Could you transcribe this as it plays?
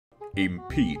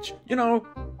Impeached. You know,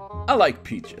 I like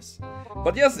peaches.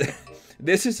 But yes,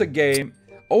 this is a game...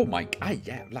 Oh my... Ah,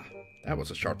 jävlar. That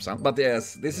was a sharp sound. But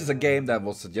yes, this is a game that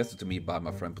was suggested to me by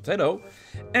my friend Potato.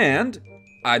 And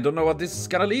I don't know what this is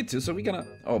gonna lead to, so we're gonna...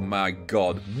 Oh my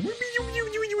god.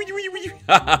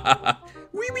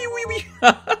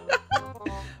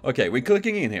 Okay, we're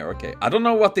clicking in here, okay. I don't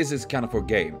know what this is kind of for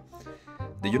game.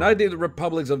 The United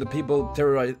Republics of the People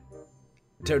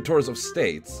Territories of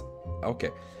States.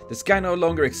 Okay. The sky no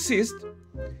longer exists.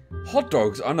 Hot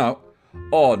dogs are now...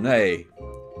 Oh, nay.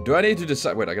 Do I need to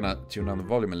decide... Wait, I'm gonna tune down the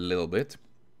volume a little bit.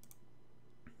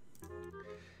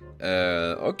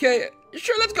 Okay.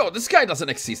 Sure, let's go. The sky doesn't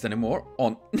exist anymore.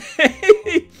 On...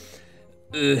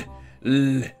 I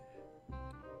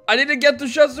didn't get to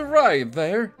just arrive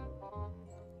there.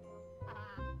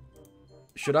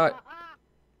 Should I...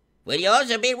 Will you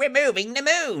also be removing the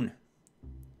moon?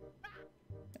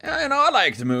 Yeah, you know, I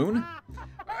like the moon.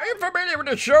 Are you familiar with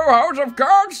the show House of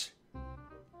Cards?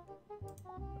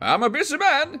 I'm a busy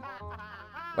man.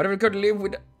 What if we could live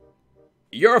with...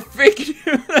 You're fake.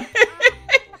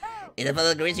 In the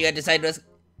following reason, you have decided to...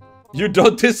 You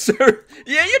don't deserve...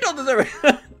 Yeah, you don't deserve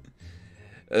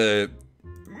it.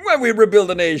 When we rebuild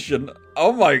a nation...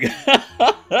 Oh my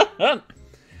god.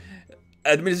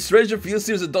 Administration feels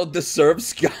seriously don't deserve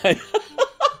sky.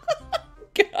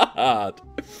 God.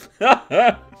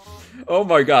 Oh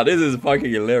my god, this is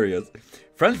fucking hilarious.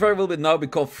 French fries will now be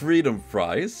called freedom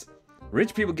fries.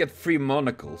 Rich people get free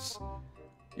monocles.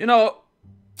 You know,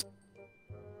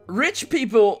 rich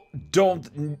people don't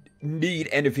need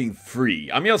anything free.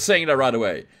 I'm just saying that right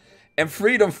away. And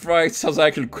freedom fries sounds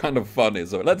actually kind of funny,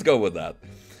 so let's go with that.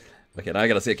 Okay, now I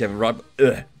gotta say Kevin Rob.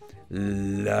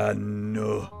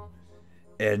 Lano.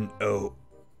 N-O.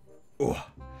 Oh.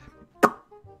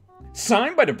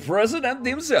 Signed by the president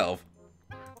himself.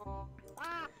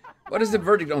 What is the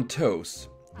verdict on toast?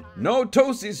 No,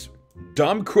 toast is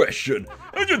dumb question.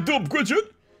 That's a dumb question.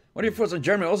 What are your thoughts on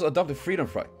Germany also adopted freedom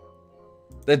fry?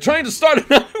 They're trying to start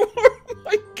another war. Oh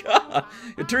my god.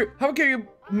 How can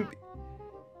you...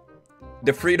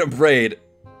 The freedom parade.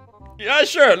 Yeah,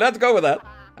 sure, let's go with that.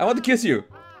 I want to kiss you.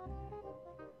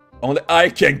 Only I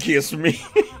can kiss me.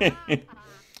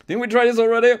 Didn't we try this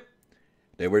already?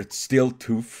 They were still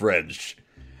too French.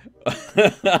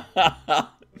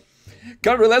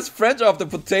 Can't realize French after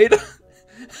potato.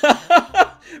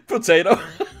 Potato.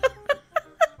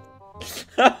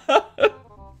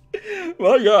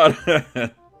 My god.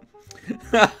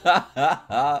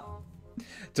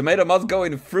 Tomato must go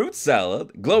in fruit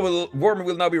salad. Global warming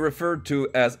will now be referred to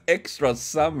as extra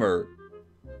summer.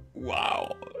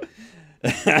 Wow.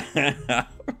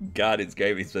 God, this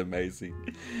game is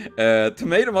amazing.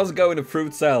 Tomato must go in a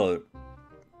fruit salad.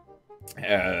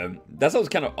 That sounds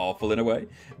kind of awful in a way,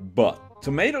 but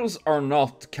tomatoes are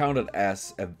not counted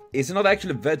as it's not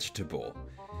actually a vegetable.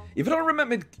 If I don't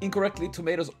remember incorrectly,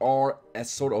 tomatoes are a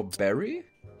sort of berry,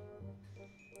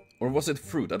 or was it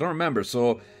fruit? I don't remember.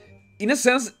 So, in a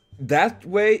sense, that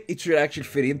way it should actually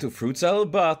fit into fruit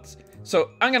salad. But so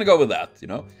I'm gonna go with that. You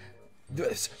know.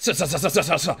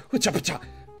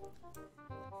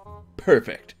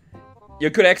 Perfect.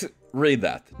 You could actually read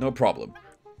that, no problem.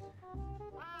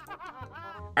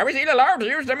 Are we still allowed to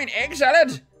use them in egg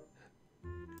salad?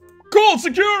 Call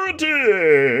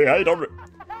security! I don't...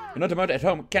 You're not at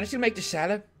home. Can I still make the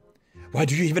salad? Why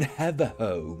do you even have a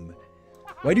home?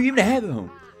 Why do you even have a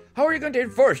home? How are you going to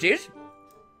enforce this?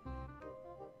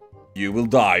 You will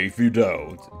die if you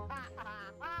don't.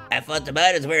 I thought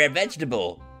tomatoes were a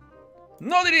vegetable.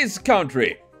 Not in this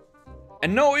country.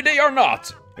 And no, they are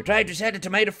not. You're trying to say a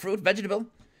tomato fruit vegetable?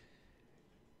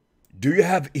 Do you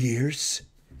have ears?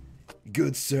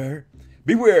 Good sir.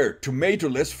 Beware,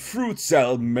 tomato-less fruit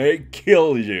salad may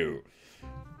kill you.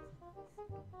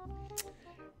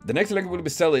 The next leg will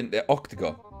be selling the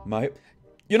Octagon.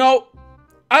 You know,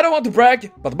 I don't want to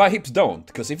brag, but my hips don't.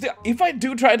 Because if I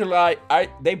do try to lie,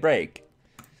 they break.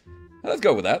 Let's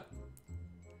go with that.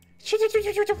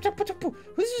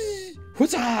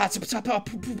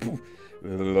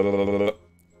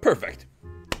 Perfect.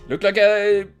 Look like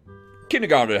a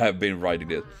kindergartner have been writing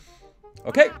this.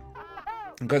 Okay.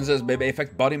 Consensus baby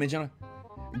effect body image.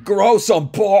 Grow some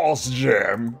balls,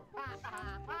 Jim.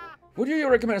 Would you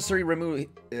recommend Siri remove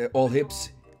all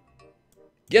hips?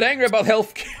 Get angry about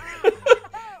healthcare.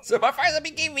 So my father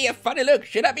be giving me a funny look.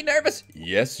 Should I be nervous?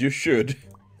 Yes, you should.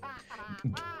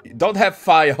 Don't have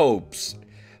high hopes.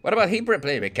 What about hip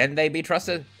replacement? Can they be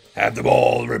trusted? Have them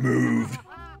all removed.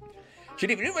 Should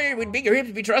even with bigger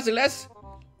hips be trusted less?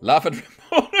 Laugh at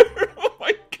reporter. Oh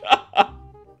my god.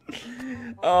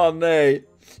 Oh, nay.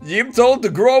 Jim told the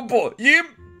grow boy. Jim!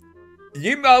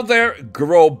 Jim out there,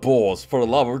 grow balls, for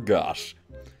the love of gosh.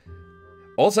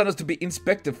 All sandals to be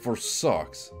inspected for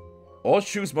socks. All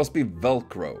shoes must be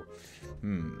Velcro.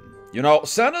 You know,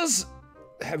 sandals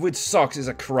with socks is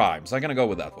a crime, so I'm gonna go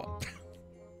with that one.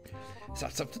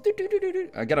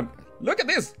 I gotta... Look at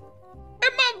this! A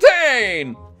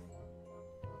mountain!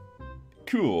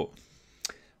 Cool.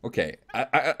 Okay,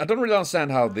 I don't really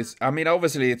understand how this... I mean,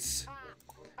 obviously it's...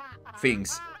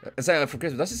 things. Santa for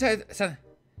Christmas. Does it say...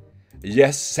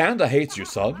 Yes, Santa hates you,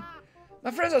 son.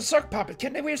 My friends are sock puppets.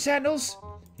 Can they wear sandals?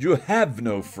 You have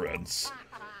no friends.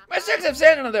 My socks have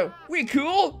sandals on though. We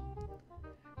cool?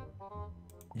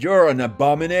 You're an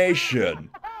abomination.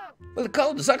 Will the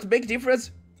color of the socks make a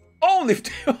difference? Only if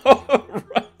they are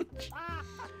orange.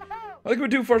 What can we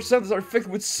do for sandals are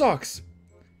infected with socks?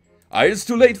 It's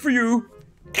too late for you.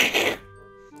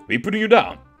 We putting you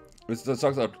down. With the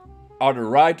socks are the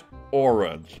right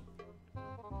orange.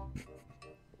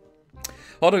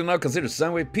 How do you now consider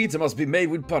sandwich pizza must be made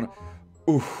with pan?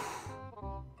 Oof.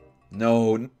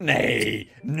 No, nay,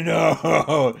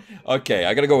 no. Okay,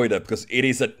 I gotta go with that because it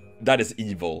is that is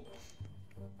evil.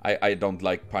 I don't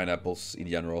like pineapples in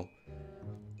general.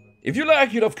 If you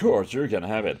like it, of course, you can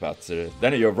have it, but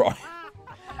then you're wrong.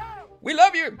 We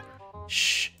love you!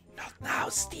 Shh, not now,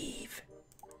 Steve.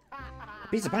 A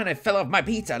piece of pineapple fell off my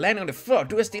pizza, landing on the floor.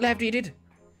 Do I still have to eat it?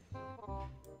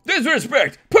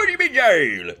 Disrespect! Put him in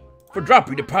jail! For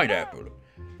dropping the pineapple.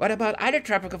 What about other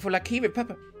tropical full of kiwi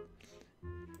pepper?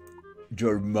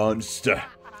 You're a monster.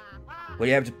 Will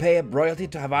you have to pay a royalty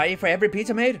to Hawaii for every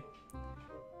pizza made?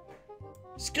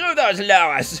 Screw those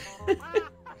laws!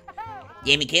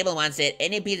 Jimmy Kimmel once said,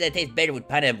 any pizza that tastes better with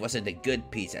pineapple wasn't a good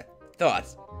pizza.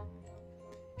 Thoughts?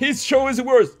 His show is the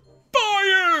worst.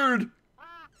 Fired!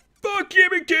 Fuck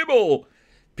Jimmy Kimmel!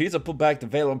 Pizza pulled back the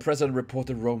veil on President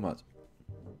reported romance.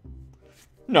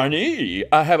 Nani?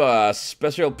 I have a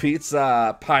special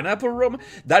pizza pineapple rum.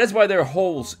 That is why there are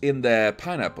holes in the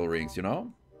pineapple rings, you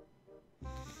know?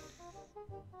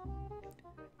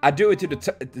 I do it to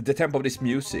the tempo of this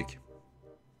music.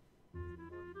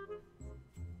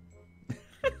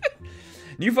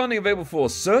 New funding available for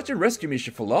search and rescue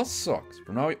mission for lost socks.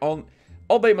 From now on,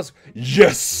 all baby must...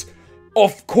 Yes!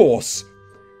 Of course!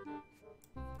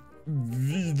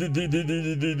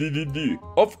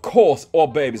 Of course, all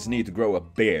babies need to grow a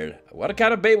beard. What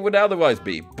kind of baby would it otherwise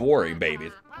be? Boring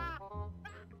babies.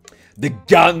 The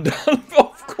Gandalf,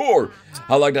 of course!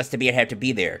 How long does the beard have to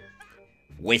be there?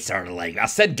 Wizard-like. I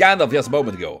said Gandalf just a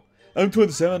moment ago. I'm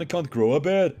 27 and can't grow a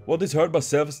beard. What is hurt by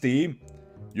self-esteem?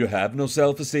 You have no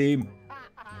self-esteem.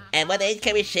 And what age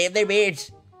can we shave their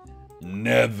beards?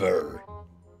 Never.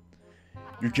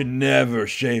 You can never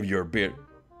shave your beard.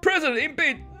 President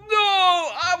Impeached! No!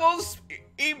 I was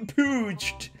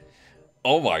impeached!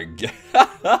 Oh my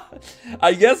god.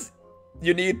 I guess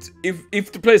you need,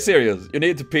 if to play serious, you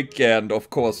need to pick and of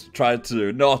course try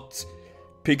to not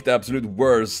pick the absolute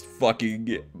worst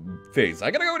fucking things. I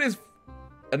gotta go with this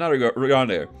another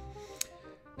round here.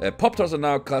 Pop-Tarts are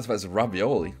now classified as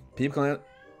ravioli. People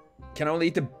can only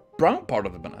eat the brown part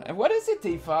of the banana. And what is it,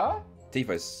 Tifa?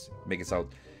 Tifa is making sound.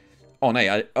 Oh, nay,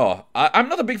 I'm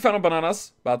not a big fan of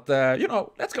bananas, but, you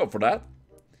know, let's go for that.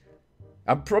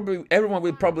 Everyone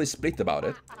will probably split about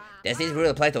it. Does this rule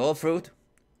apply to all fruit?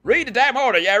 Read the damn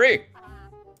order, Jerry!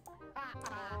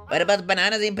 What about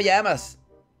bananas in pajamas?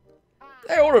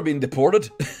 They already been deported.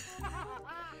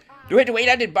 Do we have to wait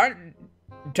until Barn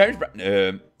turns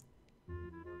brown?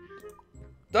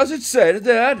 Does it say that,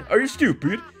 Dad? Are you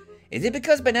stupid? Is it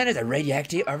because bananas are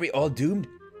radioactive? Are we all doomed?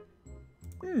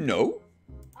 No.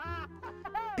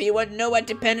 Do you want to know what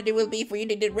the penalty will be for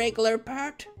eating the regular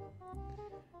part?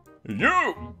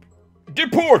 You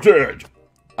deported!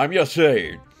 I'm just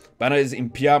saying. Bananas in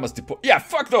pajamas deported. Yeah,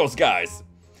 fuck those guys.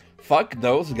 Fuck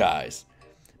those guys.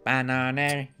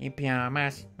 Banana in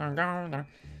pajamas.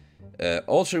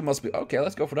 Also must be... Okay,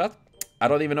 let's go for that. I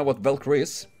don't even know what Velcro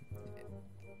is.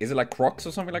 Is it like Crocs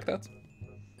or something like that?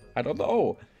 I don't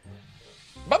know.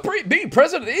 But being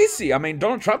president is easy. I mean,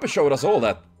 Donald Trump has showed us all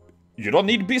that you don't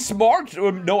need to be smart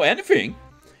to know anything.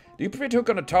 Do you prefer to hook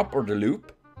on the top or the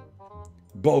loop?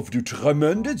 Both do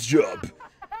tremendous job.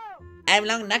 I have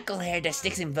long knuckle hair that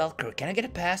sticks in Velcro. Can I get a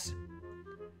pass?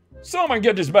 Someone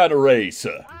get this man a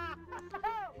razor.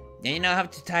 Do you know how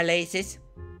to tie laces?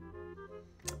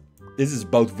 This is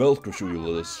about Velcro shoe, you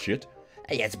little shit.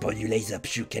 I just bought you lace up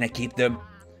shoe. Can I keep them?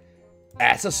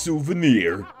 As a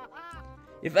souvenir.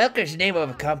 If Velcro is the name of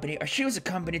a company, are shoes a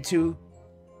company too?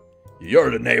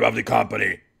 You're the name of the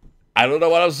company. I don't know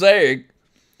what I'm saying.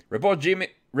 Reporter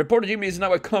Jimmy is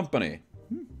now a company.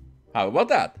 How about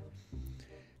that?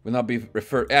 Will not be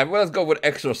referred. Yeah, well, let's go with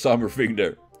extra summer thing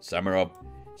there. Summer of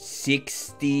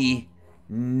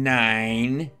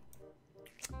 69.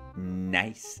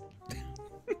 Nice.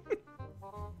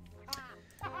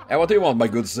 And what do you want, my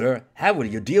good sir? How will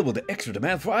you deal with the extra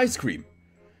demand for ice cream?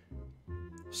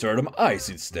 Serve them ice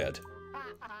instead.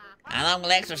 How long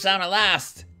will extra summer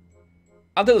last?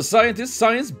 Until the scientists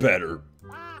science better.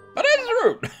 But that's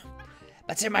true.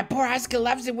 But sir, my poor high school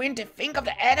loves the winter. Think of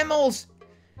the animals.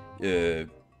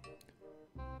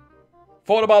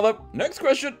 Thought about that. Next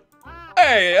question.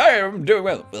 Hey, I am doing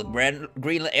well. Will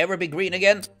Greenland ever be green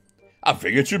again? I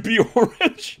think it should be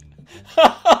orange.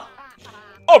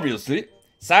 Obviously.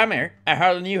 Summer, I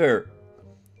hardly knew her.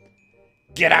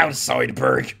 Get out,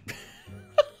 Zoidberg.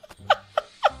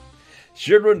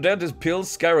 Children dentist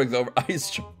pills skyrocket over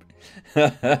ice.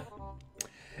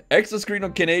 Extra screen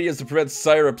on Canadians to prevent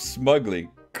syrup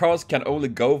smuggling. Cars can only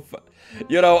go.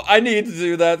 You know, I need to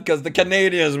do that because the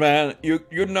Canadians, man,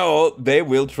 you know, they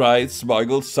will try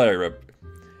smuggle syrup.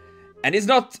 And it's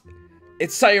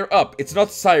syrup up, it's not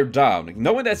syrup down.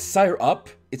 Knowing that syrup up,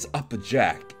 it's up a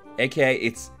jack. AKA,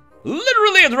 it's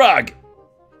literally a drug.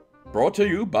 Brought to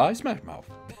you by Smash Mouth.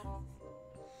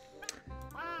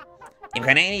 If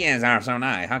Canadians are so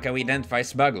nice, how can we identify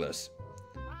smugglers?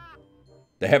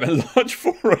 They have a large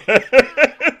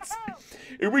foreheads.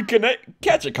 If we can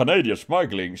catch a Canadian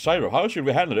smuggling syrup, how should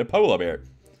we handle a polar bear?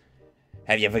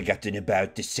 Have you forgotten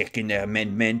about the Second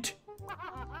Amendment?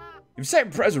 If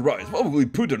Cyber Price rise, what will we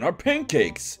put on our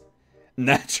pancakes?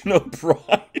 National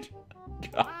pride.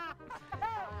 God.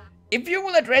 If you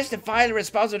will address the final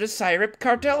response of the syrup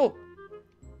cartel.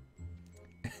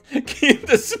 Keep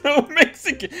the snow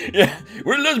Mexican. Yeah,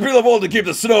 we're less beautiful to keep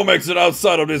the snow Mexican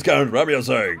outside of this country, I'm just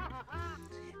saying.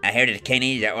 I heard that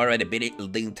Canadians are already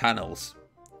building tunnels.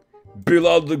 Build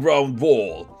out the ground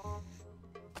wall.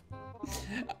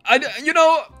 You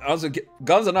know, also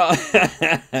Guns and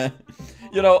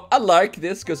you know, I like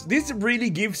this because this really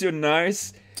gives you a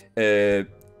nice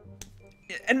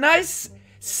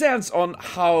sense on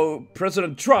how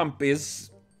President Trump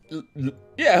is.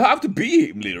 Yeah, have to be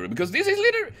him literally, because this is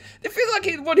literally. It feels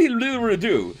like what he literally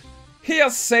do. He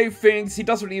just say things he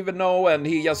doesn't even know, and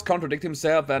he just contradict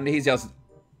himself, and he's just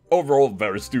overall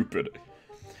very stupid.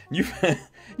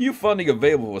 New funding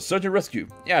available for search and rescue.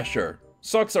 Yeah, sure.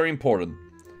 Socks are important.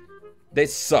 They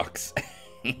sucks.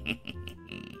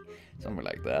 Something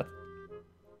like that.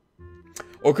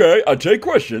 Okay, I take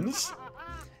questions.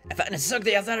 I found a sock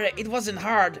the other day. It wasn't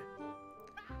hard.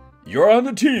 You're on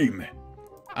the team.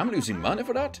 I'm losing money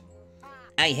for that.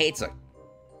 I hate sock.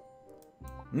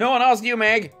 No one asked you,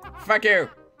 Meg. Fuck you.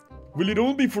 Will it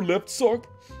only be for left sock?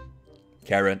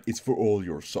 Karen, it's for all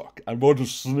your sock. I want to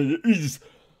sneeze.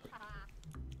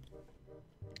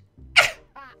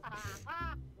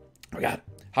 Oh God.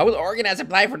 How will organize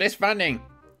apply for this funding?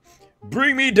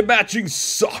 Bring me the matching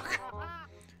sock.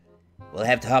 We'll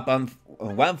have to hop on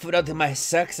one foot until my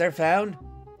socks are found.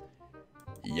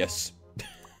 Yes.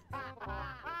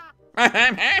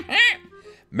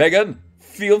 Megan,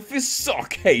 filthy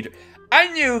sock hater.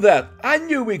 I knew that. I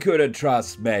knew we couldn't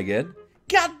trust Megan.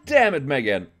 God damn it,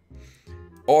 Megan.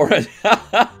 Orange.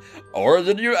 Orange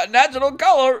is your natural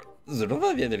color.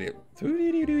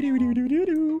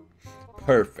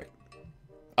 Perfect.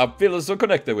 I'm feeling so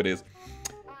connected with this.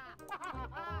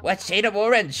 What shade of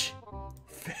orange?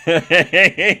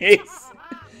 Face.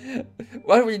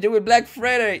 What will you do with Black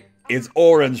Friday? It's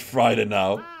Orange Friday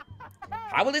now.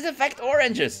 How will this affect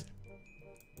oranges?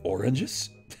 Oranges?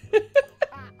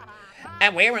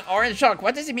 I'm wearing orange sock.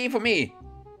 What does it mean for me?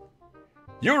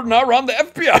 You're now around the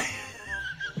FBI.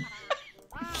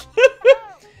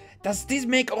 Does this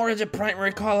make orange a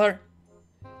primary color?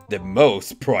 The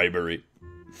most primary.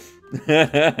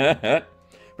 Red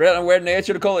and where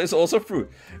natural color is also fruit.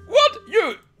 What?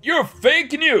 You're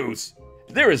fake news.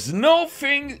 There is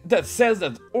nothing that says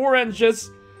that oranges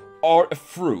are a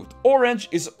fruit. Orange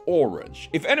is orange.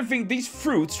 If anything, these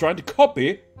fruits trying to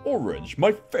copy orange.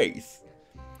 My face.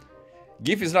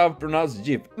 GIF is now pronounced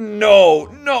GIF. No,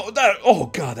 that. Oh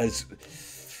God, that is.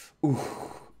 Ooh,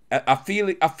 I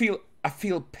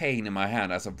feel pain in my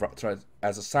hand as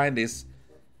I sign this.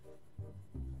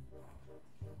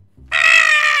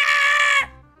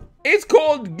 It's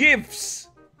called GIFs.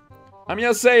 I'm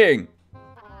just saying.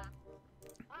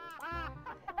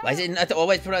 Why is it not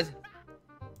always pronounced?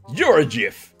 You're a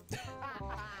GIF.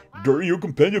 During your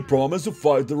companion promise to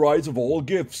fight the rights of all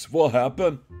GIFs, what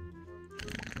happened?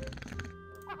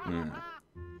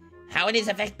 How will this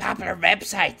affect popular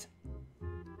website?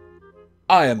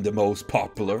 I am the most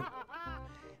popular.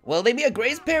 Will there be a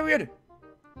grace period?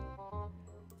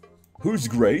 Who's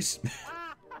Grace?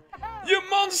 You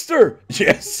monster!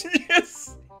 Yes,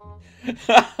 yes.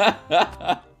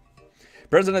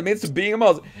 President admits to being a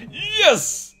monster.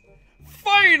 Yes!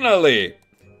 Finally!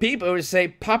 People who say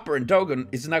Papa and Dogon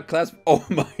is now class. Oh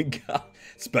my god.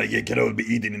 Spaghetti can only be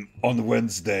eaten on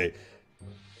Wednesday.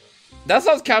 That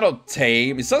sounds kind of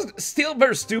tame. It sounds still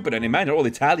very stupid, and imagine all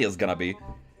Italians gonna be.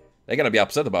 They're gonna be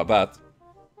upset about that.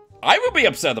 I will be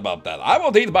upset about that. I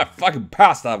want to eat my fucking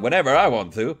pasta whenever I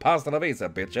want to. Pasta la visa,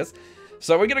 bitches.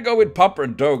 So we're gonna go with Papa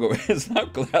and Dogo. It's now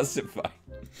classified.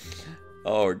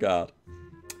 Oh god.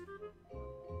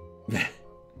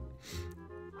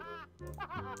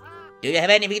 Do you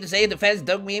have anything to say in defense,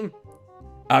 dog meme?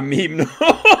 A meme? No,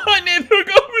 I need to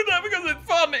go with that because it's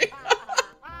funny.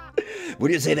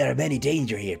 Would you say there are many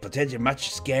danger here? Potentially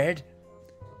much scared?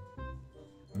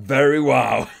 Very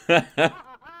wow.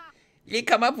 You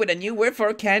come up with a new word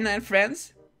for canine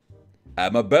friends?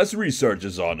 My best research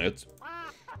is on it.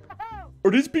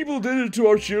 Are these people did it to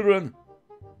our children?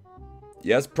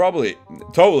 Yes, probably.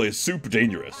 Totally super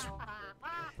dangerous.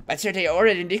 But sir, they are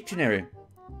already in dictionary.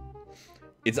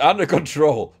 It's under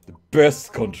control. The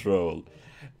best control.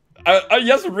 I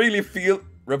just really feel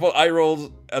rebel eye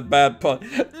rolls at bad pun.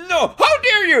 No, how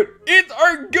dare you! It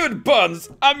are good puns.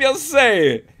 I'm just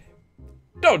saying.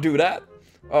 Don't do that.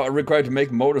 Oh, required to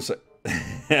make motorcycle.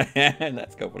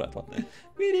 Let's go for that one.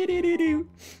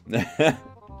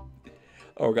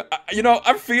 Oh god. You know,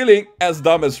 I'm feeling as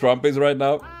dumb as Trump is right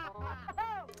now.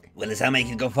 Will this how make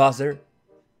it go faster?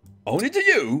 Only to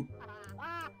you.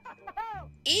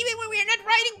 Even when we are not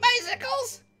riding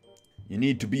bicycles? You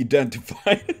need to be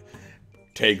identified.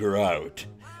 Take her out.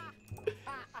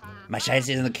 My shine is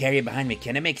in the carrier behind me.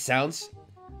 Can I make sounds?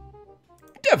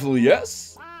 Definitely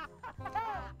yes.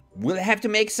 Will I have to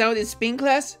make sound in spin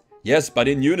class? Yes, but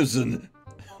in unison.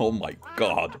 Oh my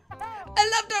god.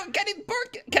 I love them. Can I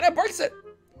bark it?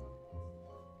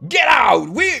 Get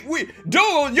out!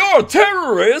 Don't, you're a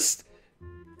terrorist!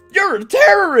 You're a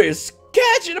terrorist!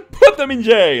 Catch it and put them in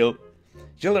jail!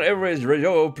 Children everywhere is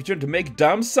your opportunity to make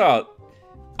dumb sounds.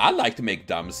 I like to make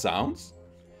dumb sounds.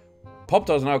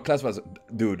 Pop-Tarts are now classified as...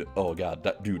 Dude, oh god,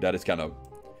 that is kind of...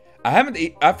 I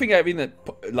think I've eaten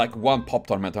like one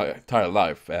Pop-Tart my entire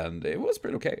life, and it was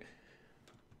pretty okay.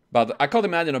 But I can't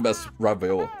imagine them as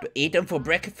ravioli. Eat them for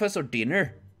breakfast or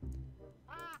dinner?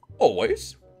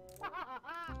 Always.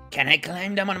 Can I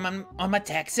climb them on my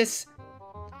taxes?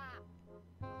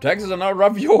 Taxes are now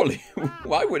ravioli.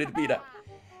 Why would it be that?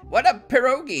 What are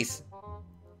pierogies?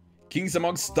 Kings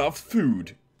among stuffed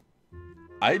food.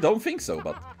 I don't think so,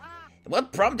 but...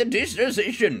 What prompted this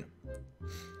decision?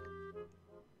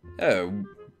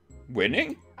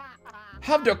 Winning?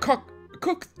 Have the cook!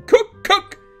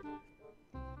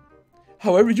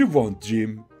 However you want,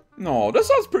 Jim. No, that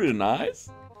sounds pretty nice.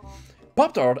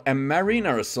 Pop-Tart and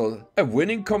marinara, a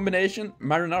winning combination?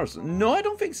 Marinara? No, I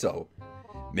don't think so.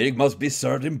 Milk must be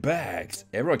served in bags.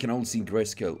 Everyone can only see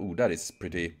grayscale. Ooh, that is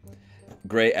pretty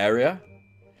gray area.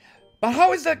 But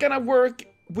how is that gonna work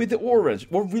with the orange?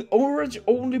 Or will orange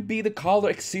only be the color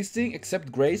existing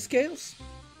except grayscales?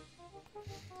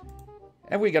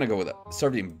 And we're gonna go with that.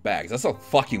 Served in bags. That's so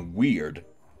fucking weird.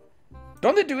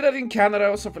 Don't they do that in Canada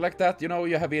or something like that? You know,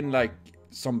 you have in like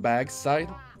some bags side.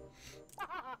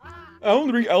 I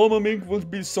don't think Alma Mink will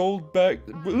be sold back.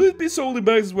 Will it be sold in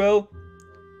bags as well?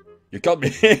 You can't be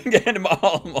getting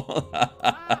Alma.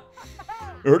 I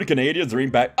heard the Canadians are in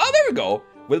back. Oh, there we go.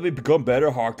 Will we become better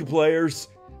hockey players?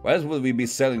 Why else will we be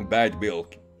selling bagged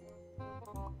milk?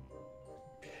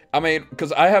 I mean,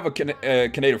 because I have a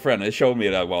Canadian friend. They showed me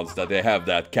that once that they have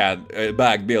that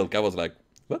bagged milk. I was like,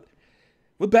 what?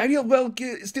 Will bagged milk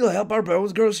still help our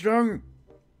bones grow strong?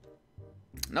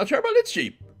 Not sure, but it's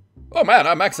cheap. Oh man,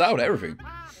 I maxed out everything.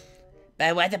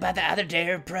 But what about the other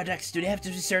dairy products? Do they have to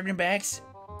be served in bags?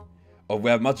 Oh, we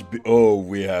have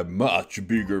much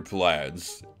bigger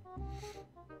plans.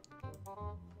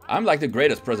 I'm like the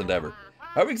greatest president ever.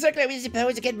 How exactly are we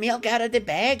supposed to get milk out of the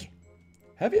bag?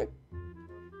 Have you?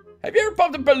 Have you ever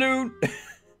popped a balloon?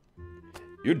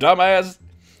 You dumbass.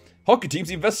 Hockey teams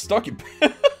invest stock in...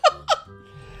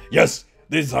 Yes,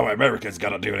 this is how Americans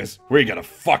gonna do this. We're gonna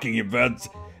fucking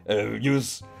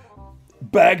use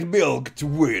bagged milk to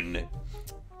win.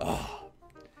 Oh.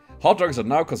 Hot dogs are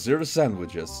now considered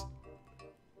sandwiches.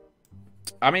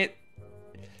 I mean,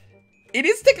 it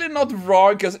is technically not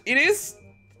wrong, because it is,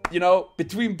 you know,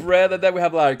 between bread and then we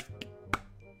have like...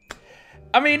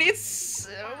 I mean, it's...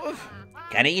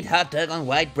 Can I eat hot dog on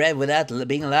white bread without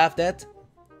being laughed at?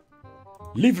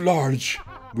 Live large,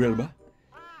 Wilma.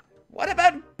 What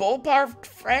about ballpark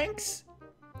Franks?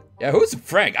 Yeah, who's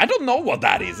Frank? I don't know what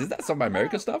that is. Is that some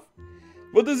American stuff?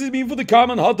 What does it mean for the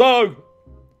common hot dog?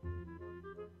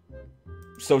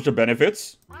 Social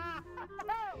benefits?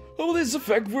 What will this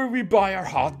affect where we buy our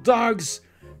hot dogs?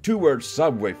 2 words,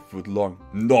 Subway foot long.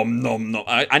 Nom nom nom.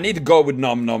 I need to go with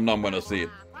nom nom nom when I see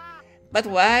it. But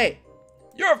why?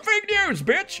 You're fake news,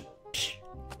 bitch!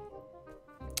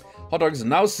 Hot dogs are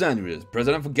now sandwiches.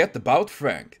 President forget about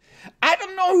Frank. I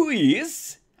don't know who he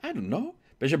is. I don't know.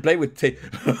 But I should play with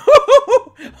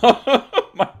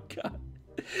Oh my god.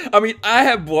 I mean, I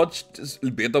have watched a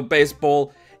bit of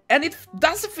baseball, and it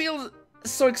doesn't feel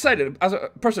so excited. As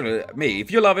personally, me,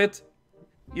 if you love it,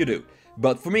 you do.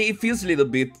 But for me, it feels a little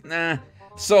bit, nah.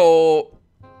 So,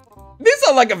 this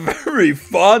is like a very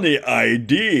funny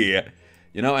idea.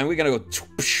 You know, and we're gonna go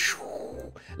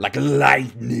like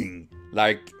lightning.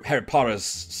 Like Harry Potter's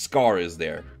scar is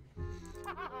there.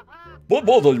 What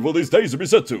bottle will these days be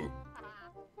set to?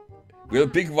 We'll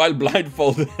pick while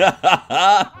blindfolded.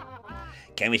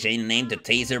 Can we change the name to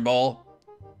Taser Ball?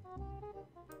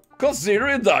 Consider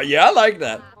it done. Yeah, I like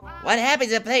that. What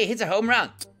happens if a player hits a home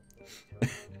run?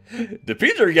 The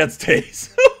pitcher gets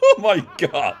tased. Oh my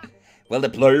god. Will the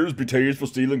players be tased for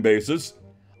stealing bases?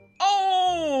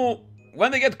 Oh,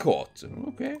 when they get caught.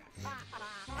 Okay.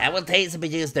 How will Taser be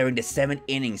used during the 7th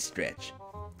inning stretch?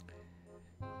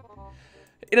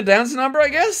 In a dance number, I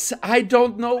guess? I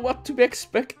don't know what to be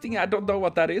expecting. I don't know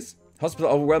what that is. Hospital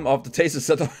overwhelmed after Taser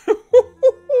set off.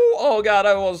 Oh god,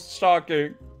 that was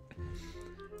shocking.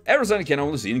 Everything can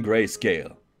only see in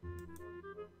grayscale.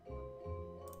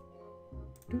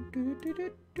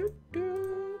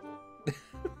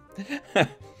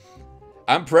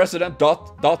 I'm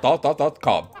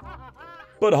president.com.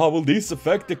 But how will this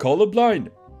affect the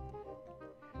colorblind?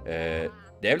 They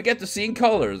will get to see in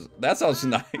colors. That sounds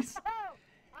nice.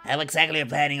 How exactly are you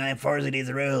planning on enforcing this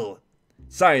rule?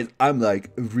 Science, I'm like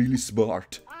really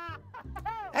smart.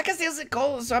 I can still see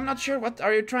colors, so I'm not sure what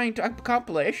are you trying to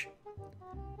accomplish.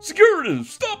 Security,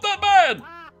 stop that man!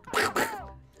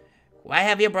 Why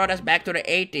have you brought us back to the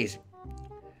 80s?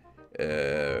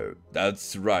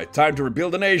 That's right. Time to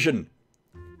rebuild the nation.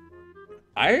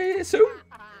 I assume.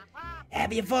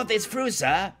 Have you thought this through,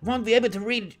 sir? We won't be able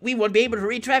to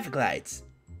read traffic lights.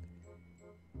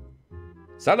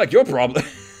 Sound like your problem.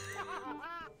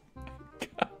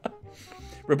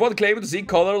 Report claiming to see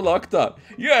color locked up.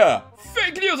 Yeah,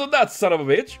 fake news on that son of a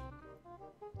bitch.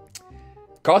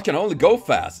 Car can only go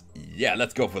fast. Yeah,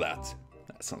 let's go for that.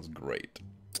 That sounds great.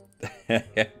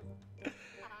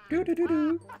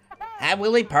 How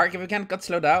will we park if we can't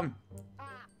slow down?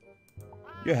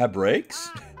 You have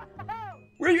brakes?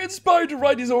 Were you inspired to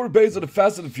write this order based on the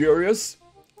Fast and the Furious?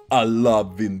 I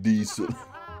love Vin Diesel.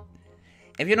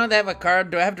 If you don't have a car,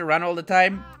 do I have to run all the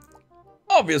time?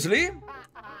 Obviously.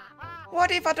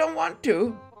 What if I don't want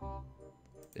to?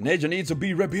 The nation needs to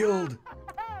be rebuilt.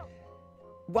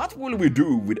 What will we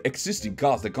do with existing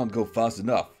cars that can't go fast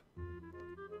enough?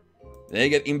 They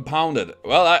get impounded.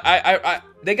 Well,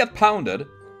 they get pounded.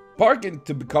 Parking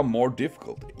to become more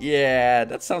difficult. Yeah,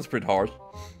 that sounds pretty harsh.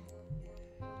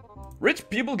 Rich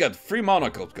people get free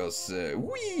monocles because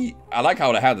I like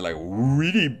how they had like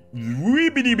wee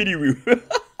bitty bitty wee.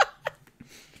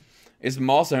 It's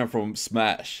Master from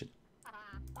Smash.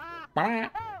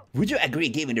 Would you agree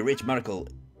giving the rich monocle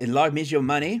a large measure of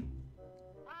money?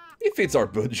 It fits our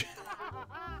budget.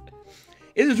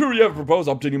 Is it true you have proposed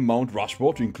updating Mount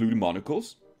Rushmore to include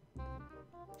monocles?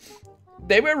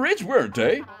 They were rich, weren't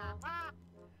they?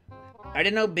 Are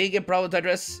there no bigger problem to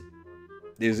address?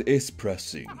 This is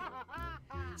pressing.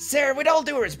 Sir, with all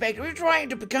due respect, we're trying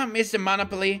to become Mr.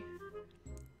 Monopoly.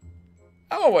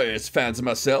 I always fancy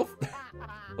myself.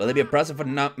 Will there be a process for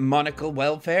monocle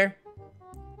welfare?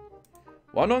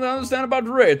 What don't I understand about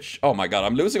rich? Oh my god,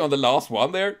 I'm losing on the last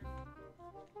one there.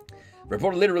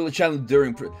 Report literally challenged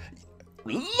during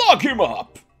lock him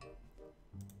up!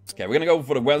 Okay, we're gonna go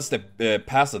for the Wednesday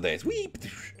pasta days.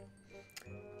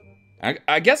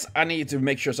 I guess I need to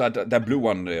make sure so that blue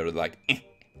one there, like,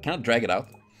 can I drag it out?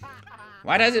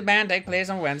 Why does the band take place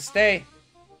on Wednesday?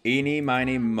 Eeny,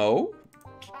 miny, mo?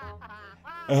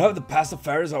 I have the pasta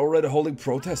fairs already holding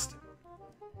protest.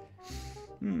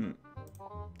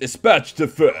 Dispatch the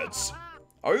feds.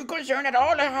 Are you concerned at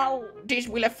all how this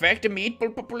will affect the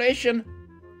meatball population?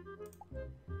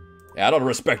 Yeah, I don't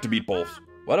respect the meatballs.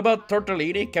 What about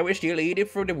tortellini? Can we still eat it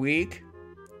for the week?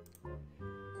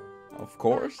 Of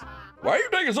course. Why are you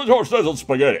taking such hard steps on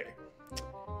spaghetti?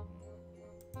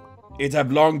 It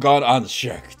have long gone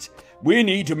unchecked. We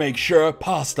need to make sure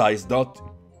pasta is not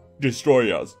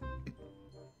destroy us.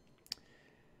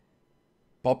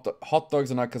 Hot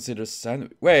dogs are not considered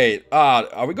sandwich. Wait,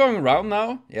 are we going around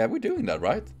now? Yeah, we're doing that,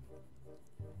 right?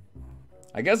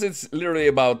 I guess it's literally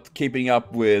about keeping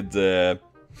up with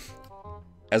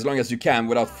as long as you can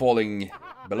without falling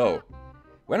below.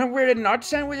 When I'm wearing nut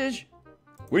sandwiches?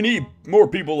 We need more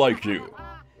people like you.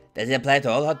 Does it apply to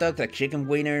all hot dogs like chicken,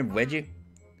 wiener, and veggie?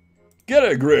 Get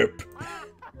a grip.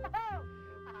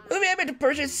 Will we be able to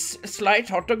purchase sliced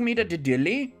hot dog meat at the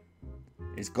deli?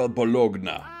 It's called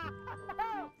Bologna.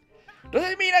 Does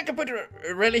it mean I can put a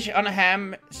relish on a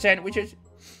ham sandwiches?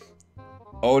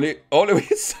 Only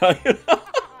with side.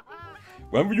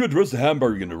 When will you address the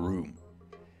hamburger in the room?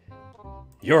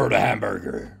 You're the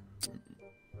hamburger.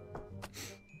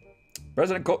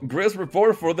 President Grills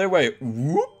report for their way.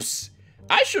 Whoops!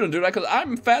 I shouldn't do that because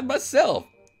I'm fat myself.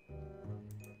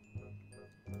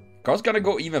 Car's gonna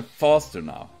go even faster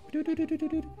now.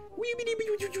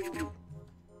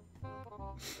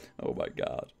 Oh my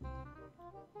god.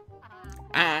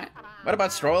 What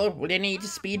about stroller? Will they need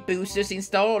speed boosters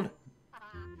installed?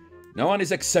 No one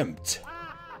is exempt.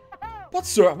 What,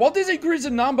 sir? What is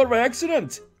increasing number by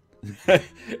accident?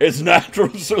 It's natural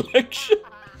selection.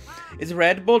 Is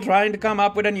Red Bull trying to come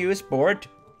up with a new sport?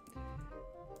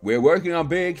 We're working on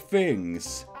big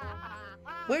things.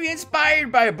 Were you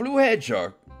inspired by a blue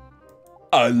hedgehog?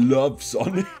 I love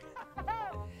Sonic.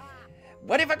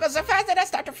 What if I go so fast that I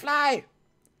start to fly?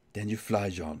 Then you fly,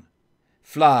 John.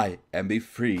 Fly and be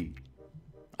free.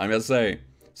 I'm just saying.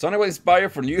 Sonic will inspire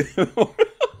for new...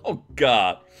 Oh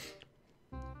god.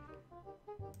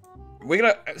 We're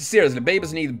gonna... Seriously,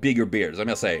 babies need bigger beards. I'm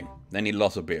just saying. They need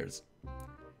lots of beards.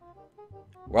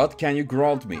 What can you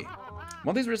grant me?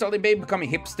 Won't this result in baby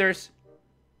becoming hipsters?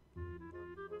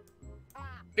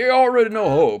 You already know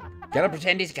hope. Can I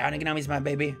pretend discounting economics, my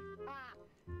baby?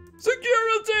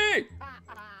 Security!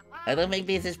 I don't think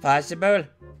this is possible.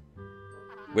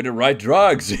 With the right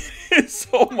drugs.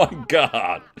 Oh my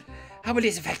god. How will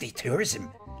this affect the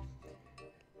tourism?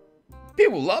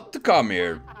 People love to come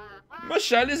here.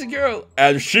 Michelle is a girl.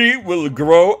 And she will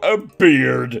grow a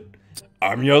beard.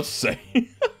 I'm just saying.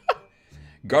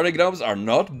 Guardian gnomes are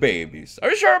not babies. Are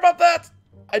you sure about that?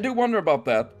 I do wonder about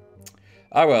that.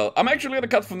 Ah well, I'm actually gonna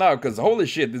cut for now because holy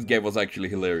shit, this game was actually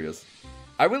hilarious.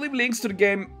 I will leave links to the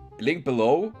game link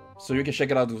below so you can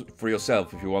check it out for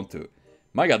yourself if you want to.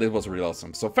 My god, this was really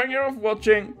awesome. So thank you all for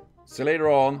watching. See you later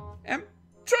on, and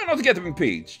try not to get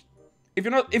impeached. If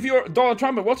you're Donald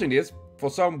Trump and watching this for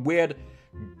some weird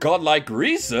godlike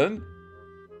reason,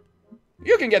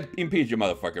 you can get impeached, you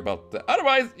motherfucker. But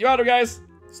otherwise, you other guys,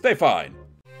 stay fine.